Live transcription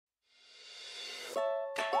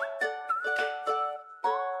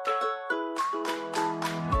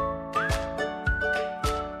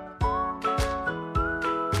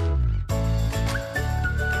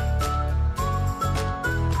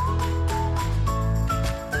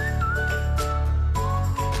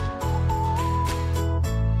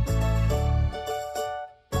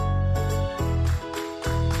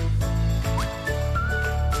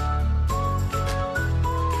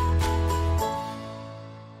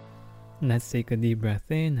Let's take a deep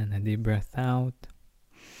breath in and a deep breath out.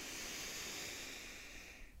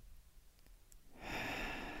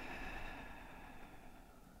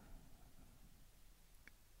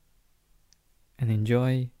 And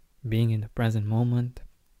enjoy being in the present moment.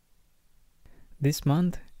 This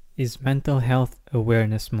month is Mental Health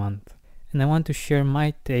Awareness Month, and I want to share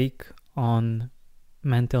my take on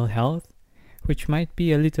mental health, which might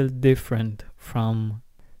be a little different from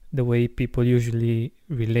the way people usually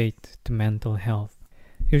relate to mental health.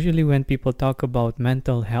 Usually when people talk about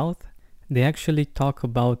mental health, they actually talk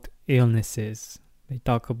about illnesses. They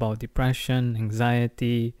talk about depression,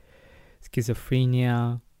 anxiety,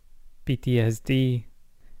 schizophrenia, PTSD.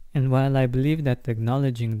 And while I believe that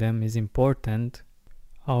acknowledging them is important,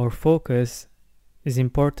 our focus is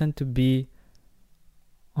important to be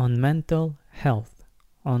on mental health,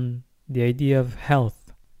 on the idea of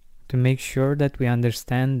health, to make sure that we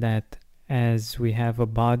understand that as we have a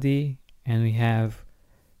body and we have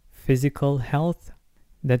physical health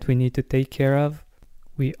that we need to take care of,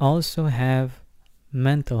 we also have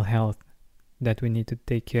mental health that we need to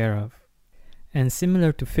take care of. And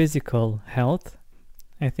similar to physical health,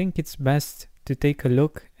 I think it's best to take a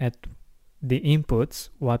look at the inputs,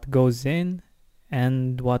 what goes in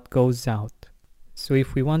and what goes out. So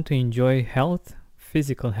if we want to enjoy health,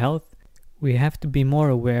 physical health, we have to be more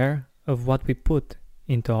aware of what we put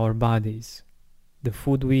into our bodies. The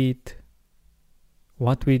food we eat,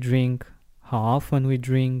 what we drink, how often we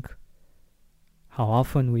drink, how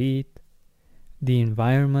often we eat, the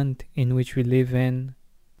environment in which we live in,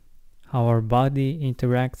 how our body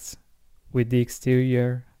interacts with the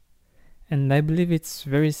exterior. And I believe it's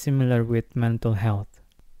very similar with mental health.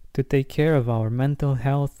 To take care of our mental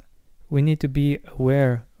health, we need to be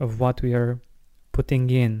aware of what we are putting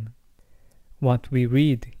in, what we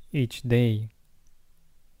read each day,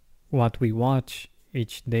 what we watch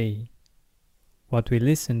each day, what we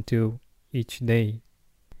listen to each day,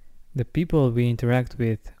 the people we interact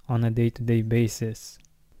with on a day-to-day basis,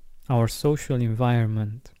 our social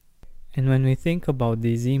environment. And when we think about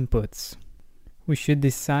these inputs, we should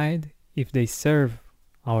decide if they serve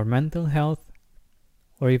our mental health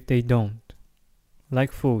or if they don't.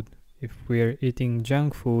 Like food, if we're eating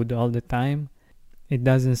junk food all the time, it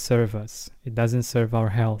doesn't serve us. It doesn't serve our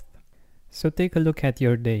health. So take a look at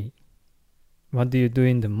your day. What do you do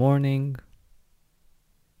in the morning,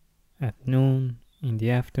 at noon, in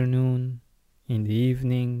the afternoon, in the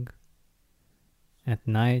evening, at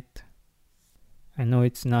night? I know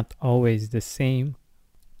it's not always the same,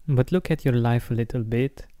 but look at your life a little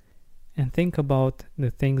bit and think about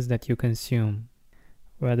the things that you consume,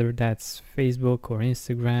 whether that's Facebook or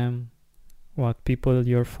Instagram, what people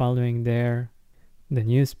you're following there, the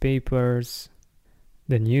newspapers,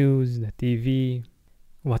 the news, the TV,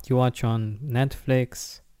 what you watch on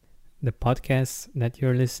Netflix, the podcasts that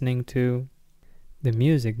you're listening to, the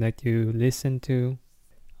music that you listen to.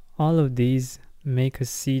 All of these make us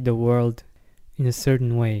see the world in a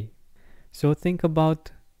certain way. So think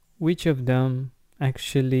about which of them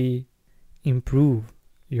actually improve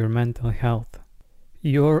your mental health.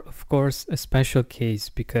 You're, of course, a special case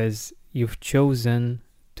because you've chosen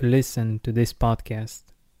to listen to this podcast.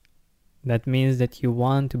 That means that you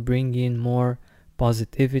want to bring in more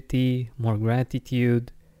positivity, more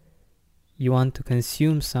gratitude. You want to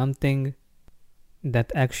consume something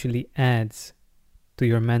that actually adds to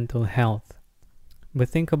your mental health. But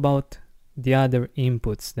think about the other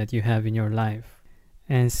inputs that you have in your life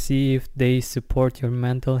and see if they support your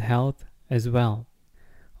mental health as well.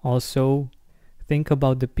 Also, think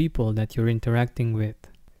about the people that you're interacting with,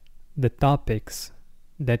 the topics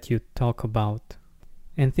that you talk about,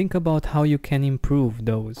 and think about how you can improve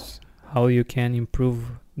those, how you can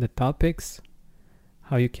improve the topics,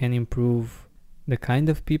 how you can improve the kind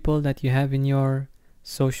of people that you have in your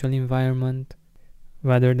social environment,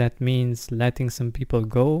 whether that means letting some people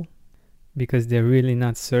go because they're really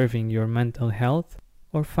not serving your mental health,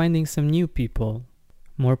 or finding some new people,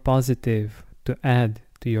 more positive, to add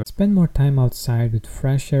to your... Spend more time outside with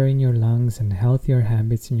fresh air in your lungs and healthier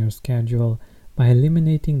habits in your schedule by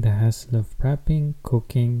eliminating the hassle of prepping,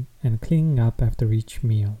 cooking, and cleaning up after each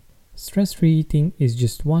meal. Stress-free eating is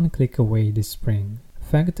just one click away this spring.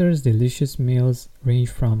 Factor's delicious meals range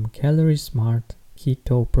from Calorie Smart,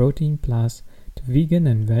 Keto, Protein Plus to vegan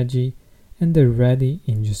and veggie, and they're ready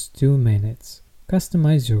in just 2 minutes.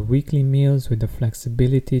 Customize your weekly meals with the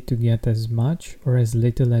flexibility to get as much or as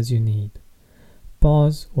little as you need.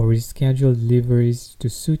 Pause or reschedule deliveries to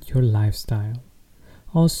suit your lifestyle.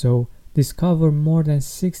 Also, discover more than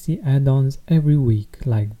 60 add-ons every week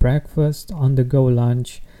like breakfast, on-the-go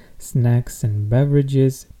lunch, snacks and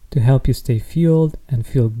beverages, to help you stay fueled and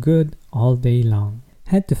feel good all day long.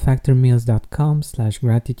 Head to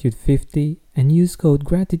factormeals.com/gratitude50 and use code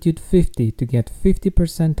gratitude50 to get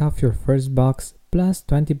 50% off your first box plus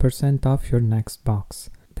 20% off your next box.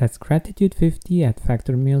 That's gratitude50 at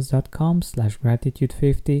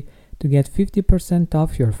factormeals.com/gratitude50 to get 50%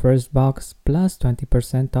 off your first box plus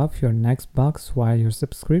 20% off your next box while your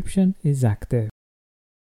subscription is active.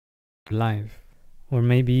 Life, or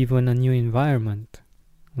maybe even a new environment,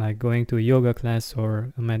 like going to a yoga class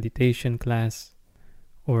or a meditation class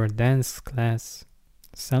or a dance class,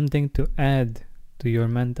 something to add to your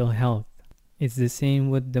mental health. It's the same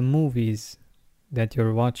with the movies that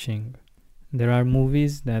you're watching. There are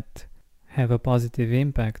movies that have a positive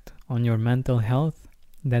impact on your mental health,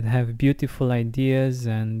 that have beautiful ideas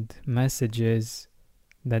and messages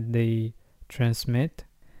that they transmit,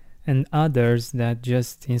 and others that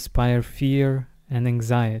just inspire fear and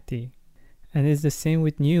anxiety. And it's the same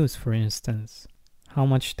with news, for instance. How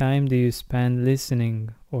much time do you spend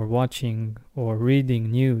listening or watching or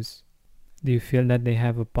reading news? Do you feel that they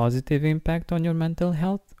have a positive impact on your mental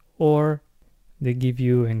health, or they give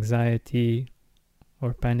you anxiety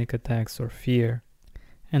or panic attacks or fear?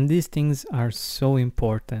 And these things are so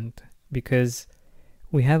important because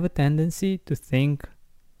we have a tendency to think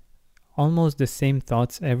almost the same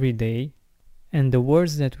thoughts every day, and the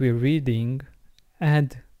words that we're reading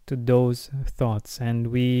add to those thoughts, and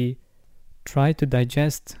we try to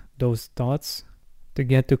digest those thoughts to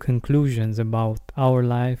get to conclusions about our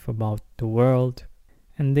life, about the world,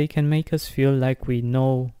 and they can make us feel like we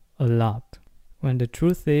know a lot, when the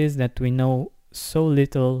truth is that we know so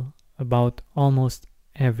little about almost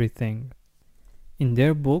everything. In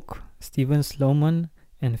their book, Stephen Sloman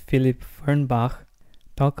and Philip Fernbach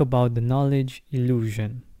talk about the knowledge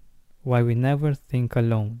illusion, why we never think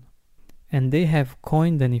alone. And they have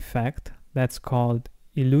coined an effect that's called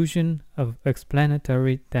illusion of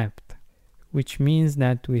explanatory depth, which means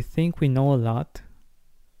that we think we know a lot,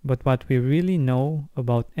 but what we really know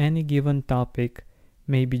about any given topic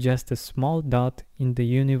may be just a small dot in the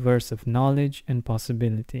universe of knowledge and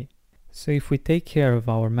possibility. So if we take care of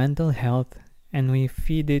our mental health and we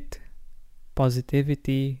feed it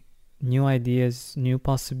positivity, new ideas, new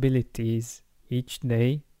possibilities each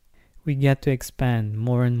day, we get to expand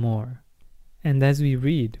more and more. And as we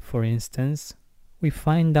read, for instance, we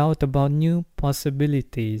find out about new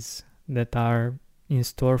possibilities that are in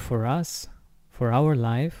store for us, for our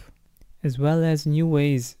life, as well as new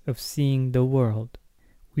ways of seeing the world.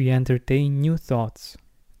 We entertain new thoughts,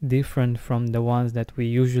 different from the ones that we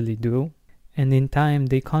usually do, and in time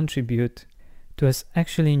they contribute to us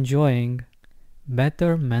actually enjoying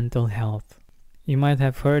better mental health. You might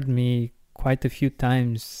have heard me quite a few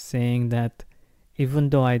times saying that even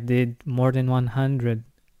though I did more than 100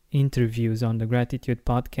 interviews on the Gratitude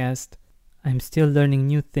podcast, I'm still learning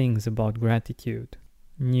new things about gratitude,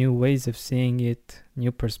 new ways of seeing it,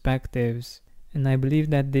 new perspectives, and I believe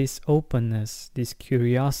that this openness, this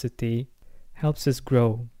curiosity, helps us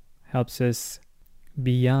grow, helps us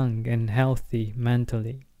be young and healthy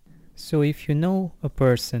mentally. So if you know a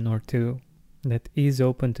person or two that is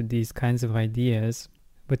open to these kinds of ideas,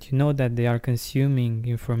 but you know that they are consuming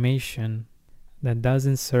information that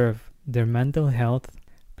doesn't serve their mental health,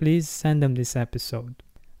 please send them this episode.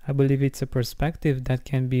 I believe it's a perspective that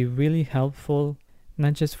can be really helpful,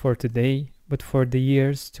 not just for today, but for the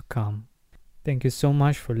years to come. Thank you so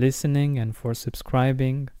much for listening and for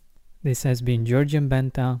subscribing. This has been Georgian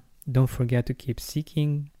Benta. Don't forget to keep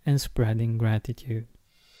seeking and spreading gratitude.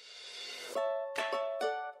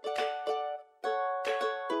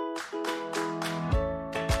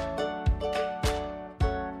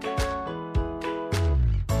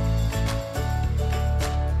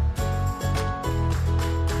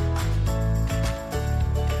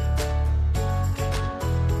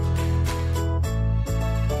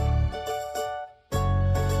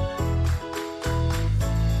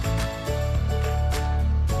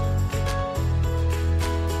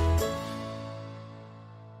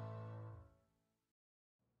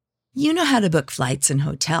 You know how to book flights and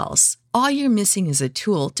hotels. All you're missing is a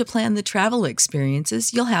tool to plan the travel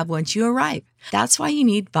experiences you'll have once you arrive. That's why you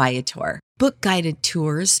need Viator. Book guided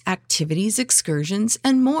tours, activities, excursions,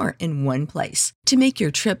 and more in one place to make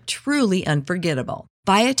your trip truly unforgettable.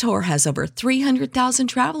 Viator has over 300,000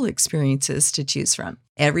 travel experiences to choose from.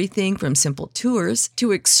 Everything from simple tours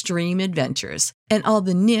to extreme adventures and all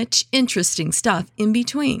the niche, interesting stuff in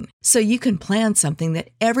between. So you can plan something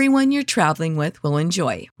that everyone you're traveling with will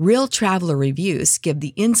enjoy. Real traveler reviews give the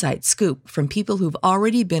inside scoop from people who've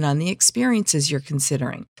already been on the experiences you're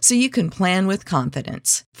considering. So you can plan with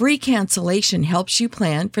confidence. Free cancellation helps you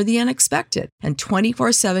plan for the unexpected. And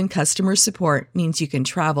 24/7 customer support means you can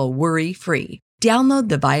travel worry-free. Download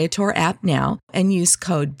the Viator app now and use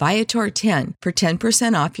code Viator10 for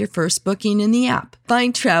 10% off your first booking in the app.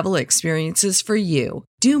 Find travel experiences for you.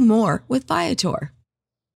 Do more with Viator.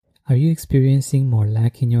 Are you experiencing more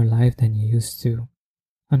lack in your life than you used to?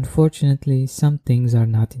 Unfortunately, some things are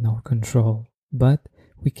not in our control, but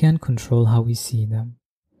we can control how we see them.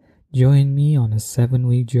 Join me on a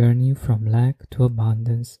 7-week journey from lack to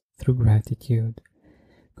abundance through gratitude.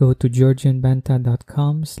 Go to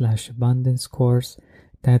georgianbenta.com/abundance course.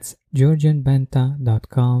 That's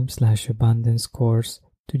georgianbenta.com/abundance course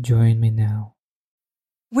to join me now.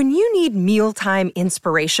 When you need mealtime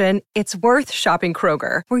inspiration, it's worth shopping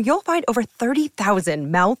Kroger, where you'll find over 30,000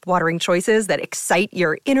 mouth-watering choices that excite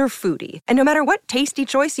your inner foodie. And no matter what tasty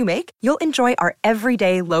choice you make, you'll enjoy our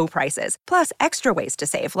everyday low prices, plus extra ways to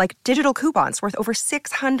save, like digital coupons worth over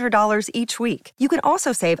 $600 each week. You can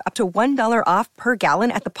also save up to $1 off per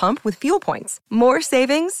gallon at the pump with fuel points. More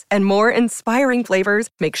savings and more inspiring flavors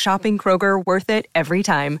make shopping Kroger worth it every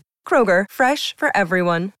time. Kroger, fresh for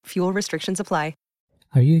everyone. Fuel restrictions apply.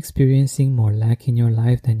 Are you experiencing more lack in your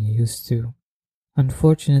life than you used to?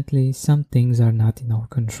 Unfortunately, some things are not in our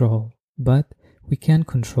control, but we can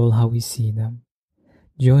control how we see them.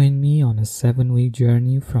 Join me on a 7-week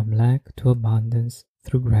journey from lack to abundance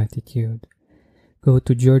through gratitude. Go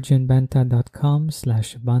to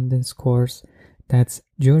georgianbenta.com/abundance course. That's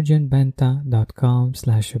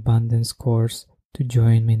georgianbenta.com/abundance course to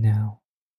join me now.